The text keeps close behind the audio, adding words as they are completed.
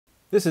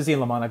This is Ian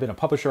Lamont. I've been a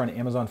publisher on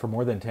Amazon for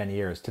more than 10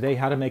 years. Today,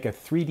 how to make a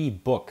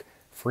 3D book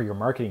for your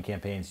marketing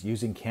campaigns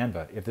using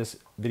Canva. If this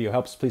video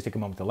helps, please take a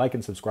moment to like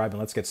and subscribe, and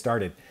let's get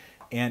started.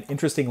 And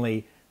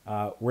interestingly,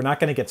 we're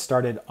not going to get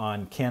started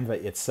on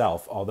Canva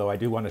itself, although I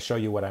do want to show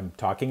you what I'm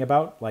talking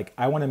about. Like,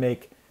 I want to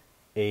make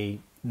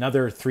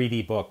another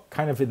 3D book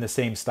kind of in the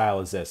same style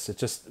as this. It's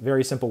just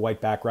very simple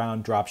white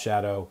background, drop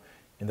shadow,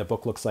 and the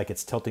book looks like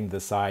it's tilting to the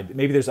side.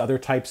 Maybe there's other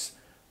types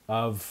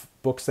of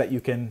books that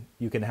you can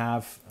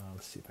have.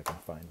 Let's see if I can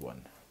find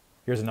one.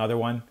 Here's another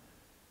one.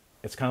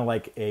 It's kind of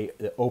like an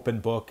open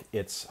book.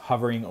 It's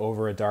hovering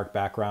over a dark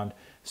background.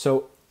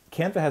 So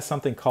Canva has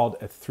something called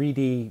a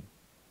 3D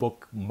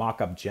book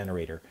mockup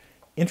generator.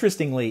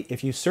 Interestingly,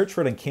 if you search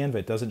for it on Canva,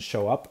 it doesn't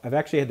show up. I've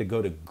actually had to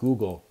go to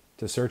Google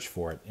to search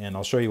for it, and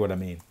I'll show you what I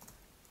mean.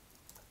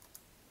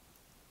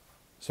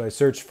 So I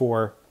search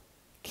for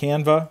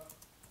Canva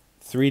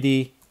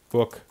 3D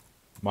book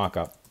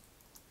mockup.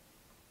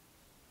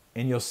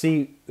 And you'll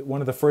see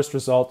one of the first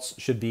results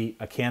should be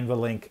a Canva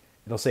link.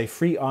 It'll say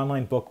free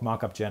online book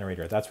mockup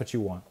generator. That's what you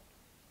want.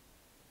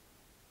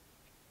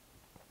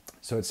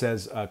 So it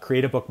says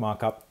create a book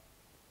mockup.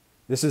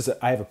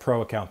 I have a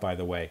pro account, by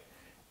the way.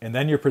 And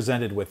then you're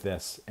presented with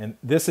this. And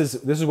this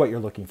is what you're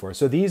looking for.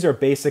 So these are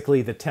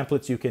basically the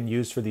templates you can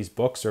use for these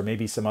books, or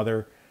maybe some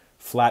other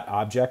flat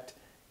object.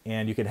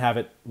 And you can have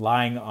it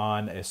lying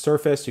on a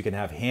surface. You can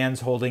have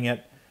hands holding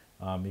it.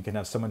 You can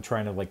have someone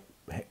trying to like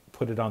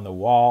put it on the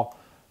wall.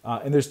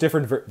 And there's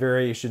different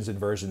variations and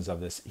versions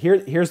of this.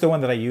 Here's the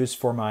one that I use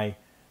for my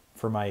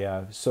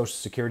Social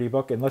Security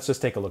book, and let's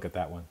just take a look at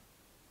that one.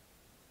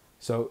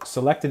 So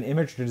select an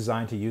image or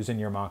design to use in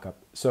your mockup.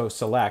 So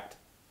select,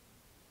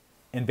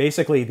 and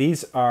basically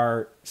these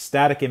are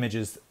static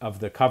images of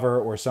the cover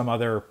or some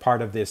other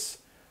part of this.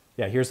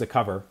 Yeah, here's the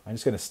cover. I'm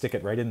just going to stick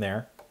it right in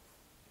there.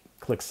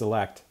 Click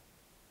select,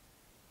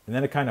 and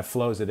then it kind of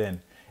flows it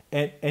in.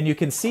 And you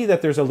can see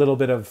that there's a little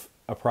bit of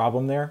a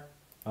problem there.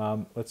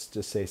 Let's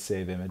just say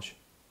save image.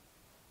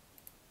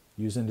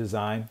 Use in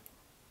design.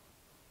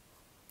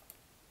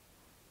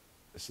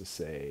 Let's just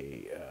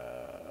say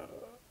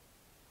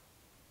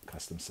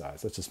custom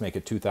size. Let's just make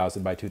it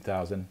 2000 by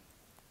 2000.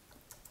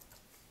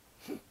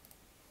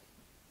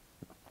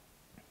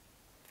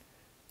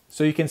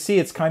 So you can see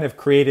it's kind of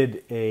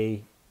created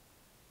an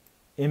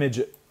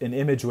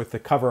image with the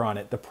cover on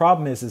it. The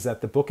problem is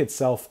that the book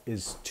itself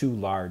is too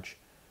large,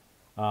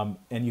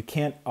 and you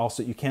can't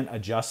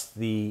adjust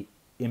the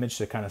image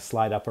to kind of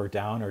slide up or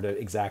down, or to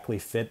exactly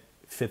fit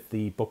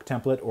the book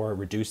template, or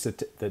reduce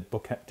the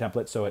book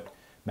template so it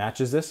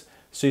matches this.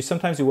 So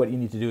sometimes what you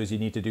need to do is you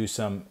need to do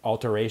some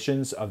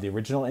alterations of the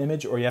original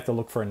image, or you have to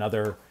look for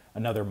another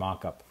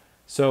mock-up.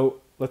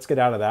 So let's get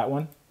out of that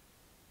one,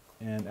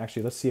 and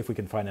actually let's see if we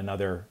can find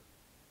another.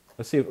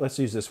 Let's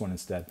use this one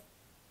instead.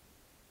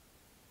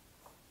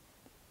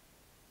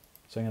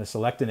 So I'm going to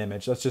select an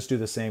image. Let's just do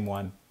the same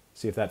one,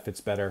 see if that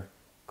fits better.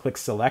 Click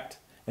select.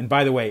 And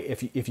by the way,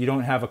 if you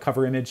don't have a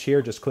cover image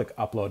here, just click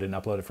upload and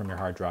upload it from your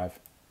hard drive.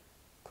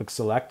 Click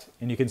select,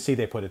 and you can see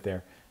they put it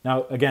there.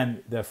 Now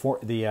again,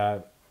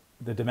 the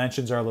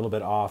dimensions are a little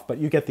bit off, but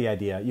you get the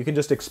idea. You can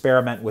just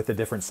experiment with the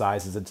different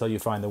sizes until you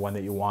find the one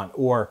that you want,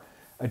 or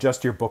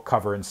adjust your book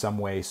cover in some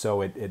way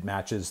so it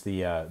matches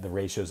the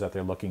ratios that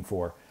they're looking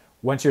for.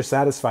 Once you're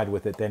satisfied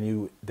with it, then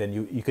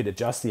you could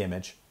adjust the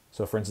image.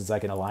 So for instance, I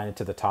can align it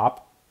to the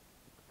top,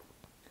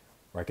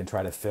 or I can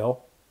try to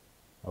fill.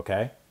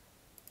 Okay.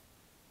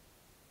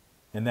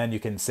 And then you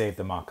can save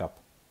the mockup.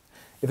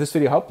 If this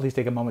video helped, please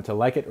take a moment to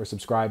like it or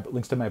subscribe.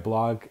 Links to my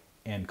blog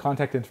and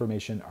contact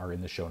information are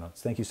in the show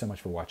notes. Thank you so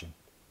much for watching.